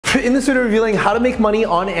In this video, revealing how to make money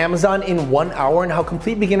on Amazon in 1 hour and how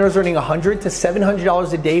complete beginners are earning $100 to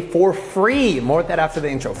 $700 a day for free. More with that after the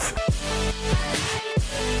intro.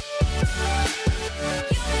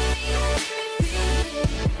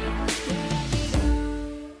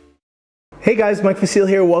 Hey guys, Mike Vasile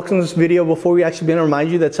here. Welcome to this video. Before we actually begin, to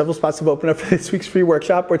remind you that several spots have opened up for this week's free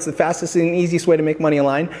workshop, where it's the fastest and easiest way to make money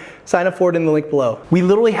online. Sign up for it in the link below. We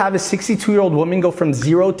literally have a 62-year-old woman go from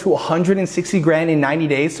 0 to 160 grand in 90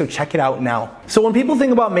 days, so check it out now. So when people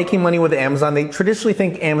think about making money with Amazon, they traditionally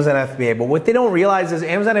think Amazon FBA, but what they don't realize is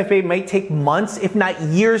Amazon FBA might take months, if not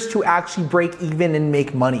years, to actually break even and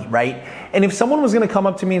make money, right? And if someone was gonna come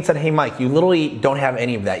up to me and said, hey Mike, you literally don't have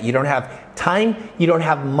any of that. You don't have time, you don't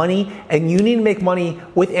have money, and you need to make money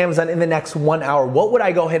with Amazon in the next 1 hour, what would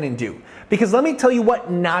I go ahead and do? Because let me tell you what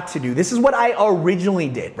not to do. This is what I originally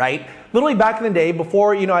did, right? Literally back in the day,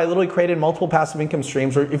 before, I literally created multiple passive income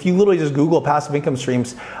streams, or if you literally just Google passive income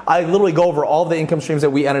streams, I literally go over all the income streams that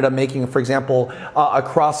we ended up making, for example,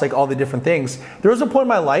 across like all the different things. There was a point in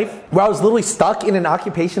my life where I was literally stuck in an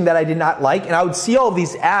occupation that I did not like, and I would see all of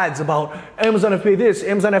these ads about Amazon FBA this,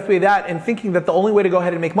 Amazon FBA that, and thinking that the only way to go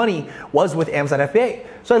ahead and make money was with Amazon FBA.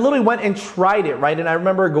 So I literally went and tried it, right? And I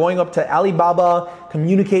remember going up to Alibaba,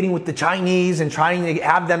 communicating with the Chinese and trying to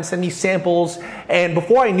have them send me samples. And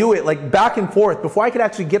before I knew it, like back and forth, before I could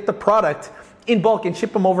actually get the product in bulk and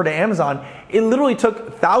ship them over to Amazon, it literally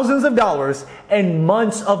took thousands of dollars and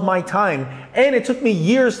months of my time. And it took me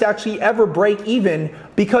years to actually ever break even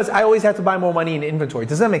because I always had to buy more money in inventory.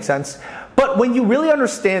 Does that make sense? But when you really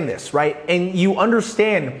understand this, right, and you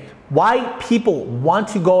understand why people want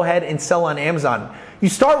to go ahead and sell on Amazon, you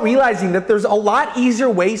start realizing that there's a lot easier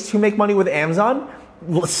ways to make money with Amazon,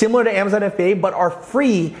 similar to Amazon FBA, but are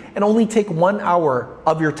free and only take 1 hour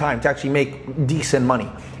of your time to actually make decent money.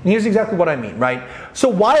 And here's exactly what I mean, right? So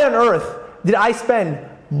why on earth did I spend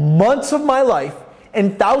months of my life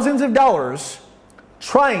and thousands of dollars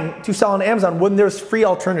trying to sell on Amazon when there's free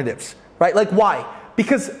alternatives, right? Like why?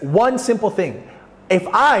 Because one simple thing. If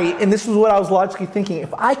and this is what I was logically thinking,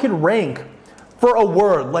 if I could rank for a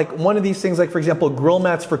word, like one of these things, like for example, grill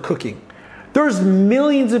mats for cooking, there's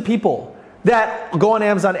millions of people that go on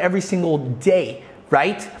Amazon every single day,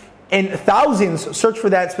 right? And thousands search for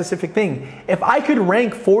that specific thing. If I could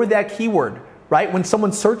rank for that keyword, right? When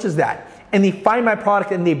someone searches that and they find my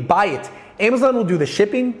product and they buy it, Amazon will do the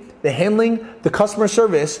shipping, the handling, the customer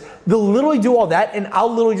service. They'll literally do all that, and I'll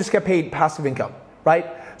literally just get paid passive income, right?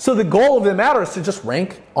 So the goal of the matter is to just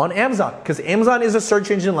rank on Amazon, because Amazon is a search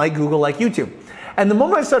engine like Google, like YouTube. And the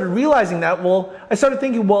moment I started realizing that, well, I started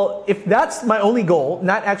thinking, well, if that's my only goal,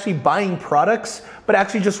 not actually buying products, but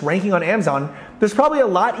actually just ranking on Amazon, there's probably a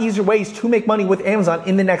lot easier ways to make money with Amazon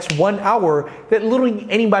in the next 1 hour that literally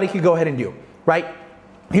anybody could go ahead and do, right?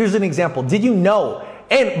 Here's an example. Did you know,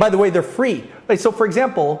 and by the way, they're free, right? So for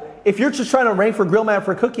example, if you're just trying to rank for grill mat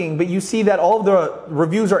for cooking, but you see that all of the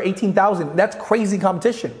reviews are 18,000, that's crazy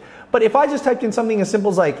competition. But if I just typed in something as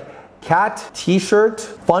simple as like cat t-shirt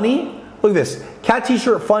funny, look at this, cat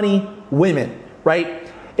t-shirt funny women, right?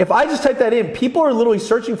 If I just type that in, people are literally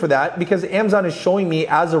searching for that because Amazon is showing me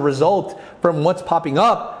as a result from what's popping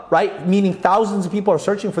up, right? Meaning thousands of people are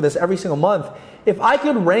searching for this every single month. If I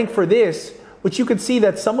could rank for this, which you could see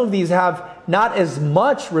that some of these have not as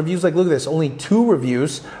much reviews, like look at this, only 2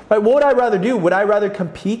 reviews, right? What would I rather do? Would I rather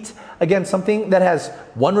compete against something that has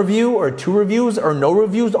 1 review or 2 reviews or no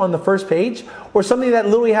reviews on the first page, or something that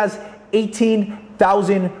literally has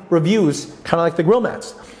 18,000 reviews, kind of like the grill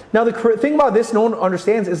mats? Now the thing about this no one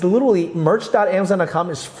understands is literally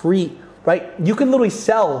merch.amazon.com is free, right? You can literally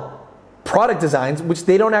sell product designs, which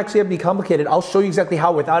they don't actually have to be complicated. I'll show you exactly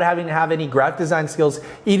how without having to have any graphic design skills,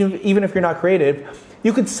 even if you're not creative.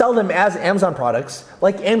 You could sell them as Amazon products,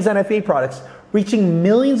 like Amazon FBA products, reaching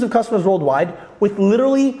millions of customers worldwide with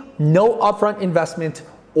literally no upfront investment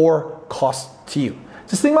or cost to you.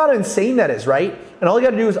 Just think about how insane that is, right? And all you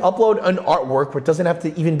gotta do is upload an artwork, which doesn't have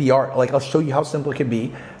to even be art. Like I'll show you how simple it can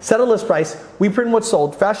be. Set a list price, we print what's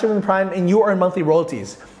sold, fast shipping Prime, and you earn monthly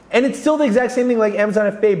royalties. And it's still the exact same thing like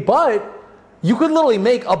Amazon FBA, but you could literally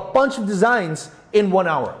make a bunch of designs in 1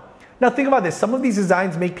 hour. Now think about this, some of these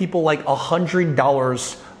designs make people like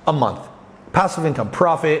 $100 a month. Passive income,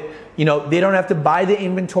 profit, they don't have to buy the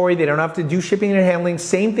inventory, they don't have to do shipping and handling.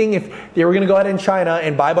 Same thing if they were gonna go ahead in China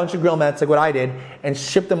and buy a bunch of grill mats like what I did and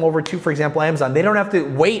ship them over to, for example, Amazon. They don't have to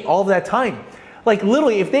wait all of that time. Like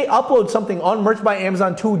literally, if they upload something on Merch by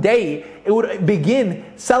Amazon today, it would begin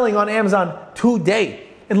selling on Amazon today.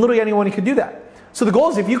 And literally anyone could do that. So the goal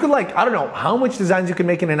is if you could I don't know how much designs you can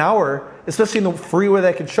make in an hour, especially in the free way that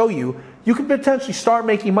I could show you, you could potentially start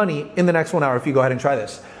making money in the next 1 hour if you go ahead and try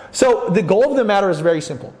this. So the goal of the matter is very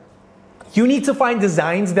simple. You need to find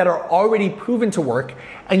designs that are already proven to work,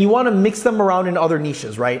 and you want to mix them around in other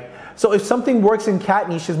niches, right? So if something works in cat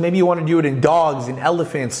niches, maybe you want to do it in dogs, in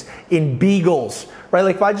elephants, in beagles, right?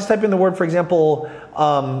 Like if I just type in the word, for example,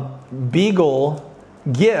 beagle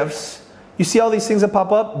gifts, you see all these things that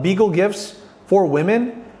pop up? Beagle gifts for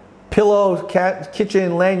women, pillow, cat,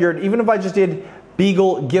 kitchen, lanyard. Even if I just did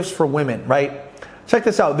beagle gifts for women, right? Check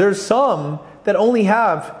this out. There's some that only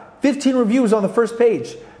have 15 reviews on the first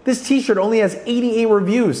page. This t-shirt only has 88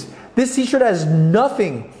 reviews. This t-shirt has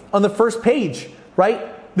nothing on the first page, right?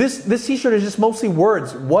 This t-shirt is just mostly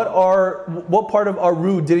words. What part of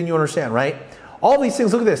Aru didn't you understand, right? All these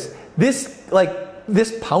things, look at this.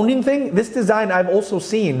 This pounding thing, this design I've also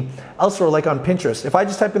seen elsewhere, like on Pinterest. If I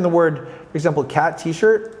just type in the word, for example, cat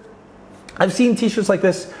t-shirt, I've seen t-shirts like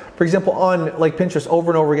this, for example, on like Pinterest over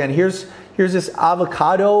and over again. Here's this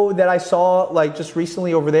avocado that I saw like just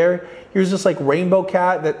recently over there. Here's this like rainbow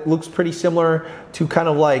cat that looks pretty similar to kind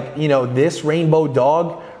of like, you know, this rainbow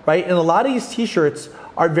dog, right? And a lot of these t-shirts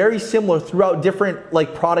are very similar throughout different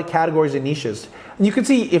like product categories and niches. And you can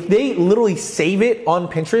see if they literally save it on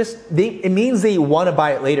Pinterest, it means they want to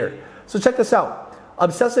buy it later. So check this out.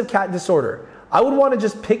 Obsessive cat disorder. I would want to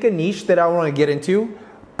just pick a niche that I want to get into,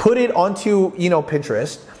 put it onto, you know,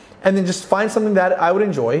 Pinterest, and then just find something that I would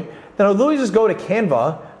enjoy. Then I'll literally just go to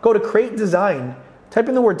Canva, go to create design, type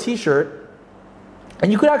in the word t-shirt,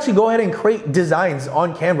 and you could actually go ahead and create designs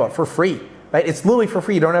on Canva for free, right? It's literally for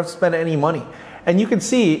free. You don't have to spend any money. And you can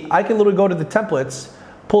see, I can literally go to the templates,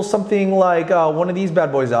 pull something like one of these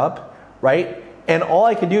bad boys up, right? And all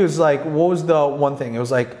I could do is like, what was the one thing? It was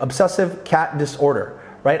like obsessive cat disorder,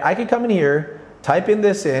 right? I could come in here, type in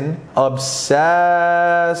this in,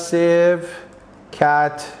 obsessive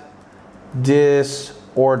cat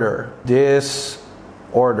disorder.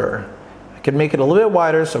 I could make it a little bit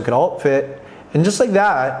wider so it could all fit. And just like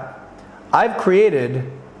that, I've created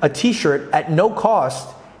a t-shirt at no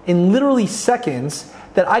cost in literally seconds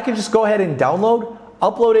that I could just go ahead and download,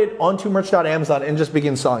 upload it onto merch.amazon and just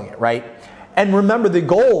begin selling it, right? And remember, the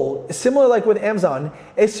goal, similar like with Amazon,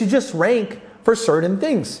 is to just rank for certain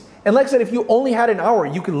things. And like I said, if you only had an hour,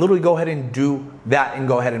 you could literally go ahead and do that and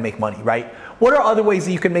go ahead and make money, right? What are other ways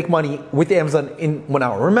that you can make money with Amazon in 1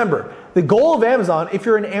 hour? Remember, the goal of Amazon, if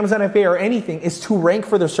you're an Amazon FBA or anything, is to rank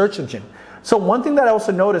for the search engine. So one thing that I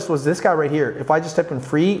also noticed was this guy right here. If I just type in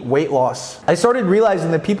free weight loss, I started realizing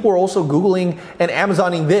that people were also Googling and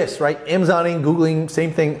Amazoning this, right? Amazoning, Googling,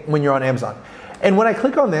 same thing when you're on Amazon. And when I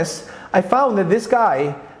click on this, I found that this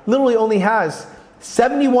guy literally only has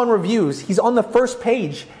 71 reviews. He's on the first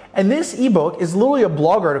page. And this ebook is literally a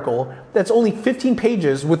blog article that's only 15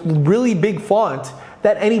 pages with really big font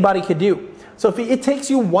that anybody could do. So if it takes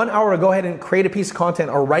you 1 hour to go ahead and create a piece of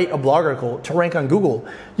content or write a blog article to rank on Google,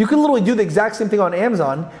 you can literally do the exact same thing on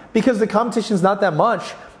Amazon because the competition is not that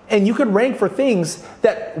much, and you could rank for things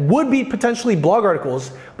that would be potentially blog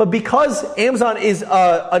articles, but because Amazon is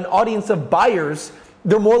an audience of buyers,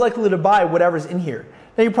 they're more likely to buy whatever's in here.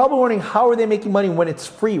 Now you're probably wondering, how are they making money when it's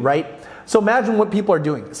free, right? So imagine what people are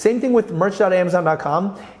doing. Same thing with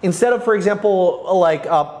merch.amazon.com. Instead of, for example, like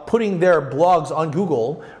putting their blogs on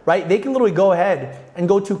Google, right? They can literally go ahead and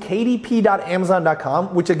go to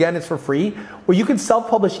kdp.amazon.com, which again is for free, where you can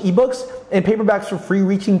self-publish ebooks and paperbacks for free,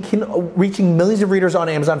 reaching millions of readers on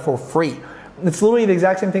Amazon for free. It's literally the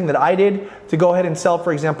exact same thing that I did to go ahead and sell,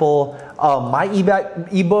 for example, my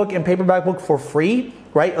ebook and paperback book for free,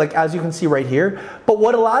 right? Like as you can see right here. But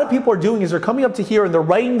what a lot of people are doing is they're coming up to here and they're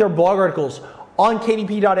writing their blog articles on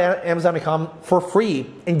kdp.amazon.com for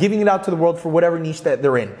free and giving it out to the world for whatever niche that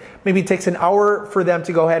they're in. Maybe it takes an hour for them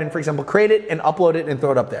to go ahead and, for example, create it and upload it and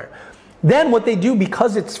throw it up there. Then what they do,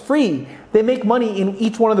 because it's free, they make money in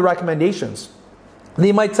each one of the recommendations.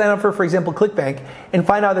 They might sign up for example, ClickBank, and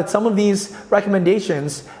find out that some of these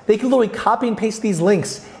recommendations, they can literally copy and paste these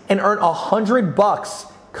links and earn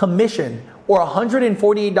 $100 commission or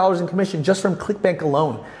 $148 in commission just from ClickBank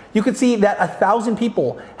alone. You can see that 1,000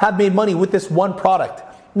 people have made money with this one product.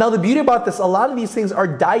 Now the beauty about this, a lot of these things are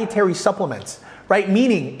dietary supplements, right?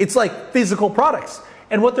 Meaning it's like physical products.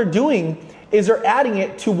 And what they're doing is they're adding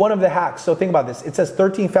it to one of the hacks. So think about this. It says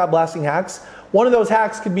 13 fat blasting hacks. One of those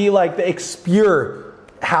hacks could be like the Expure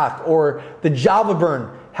hack or the Java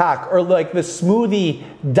Burn hack or like the smoothie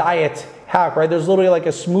diet hack, right? There's literally like a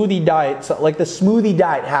smoothie diet, so like the smoothie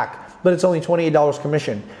diet hack, but it's only $28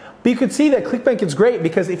 commission. But you could see that ClickBank is great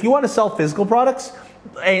because if you want to sell physical products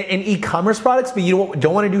and e-commerce products, but you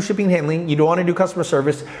don't want to do shipping and handling, you don't want to do customer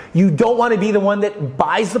service, you don't want to be the one that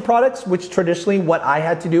buys the products, which traditionally what I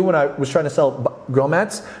had to do when I was trying to sell grill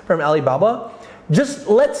mats from Alibaba, Just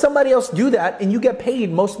let somebody else do that and you get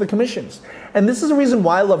paid most of the commissions. And this is the reason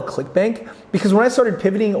why I love ClickBank, because when I started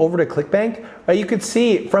pivoting over to ClickBank, right, you could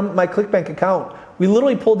see from my ClickBank account, we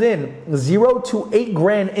literally pulled in 0 to 8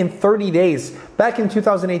 grand in 30 days back in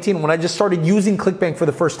 2018 when I just started using ClickBank for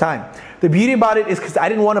the first time. The beauty about it is because I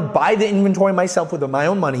didn't want to buy the inventory myself with my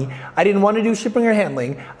own money. I didn't want to do shipping or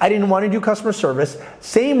handling. I didn't want to do customer service.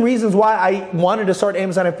 Same reasons why I wanted to start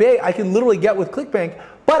Amazon FBA, I could literally get with ClickBank,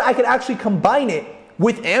 but I could actually combine it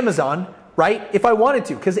with Amazon, right, if I wanted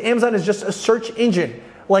to, because Amazon is just a search engine,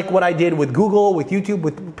 like what I did with Google, with YouTube,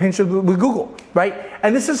 with Pinterest, with Google, right?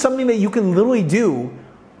 And this is something that you can literally do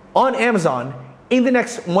on Amazon in the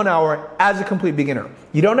next 1 hour as a complete beginner.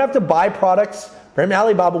 You don't have to buy products from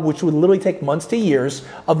Alibaba, which would literally take months to years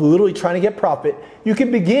of literally trying to get profit. You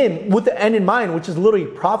can begin with the end in mind, which is literally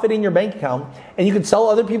profit in your bank account, and you can sell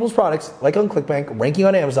other people's products, like on ClickBank, ranking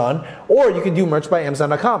on Amazon, or you can do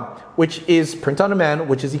merchbyamazon.com, which is print on demand,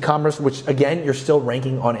 which is e-commerce, which again, you're still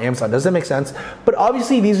ranking on Amazon. Does that make sense? But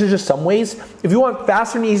obviously, these are just some ways. If you want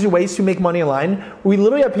faster and easier ways to make money online, we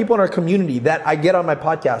literally have people in our community that I get on my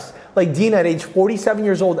podcast, like Dina at age 47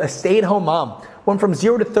 years old, a stay-at-home mom, went from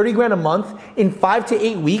 0 to 30 grand a month in 5 to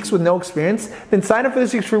 8 weeks with no experience. Then sign up for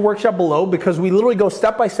this week's free workshop below, because we literally go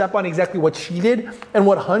step by step on exactly what she did and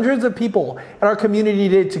what hundreds of people in our community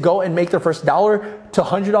did to go and make their first $1 to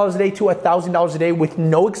 $100 a day to $1,000 a day with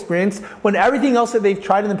no experience, when everything else that they've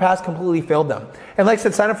tried in the past completely failed them. And like I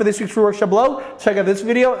said, sign up for this week's free workshop below. Check out this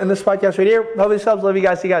video and this podcast right here. Love yourselves. Love you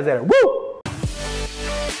guys. See you guys later. Woo!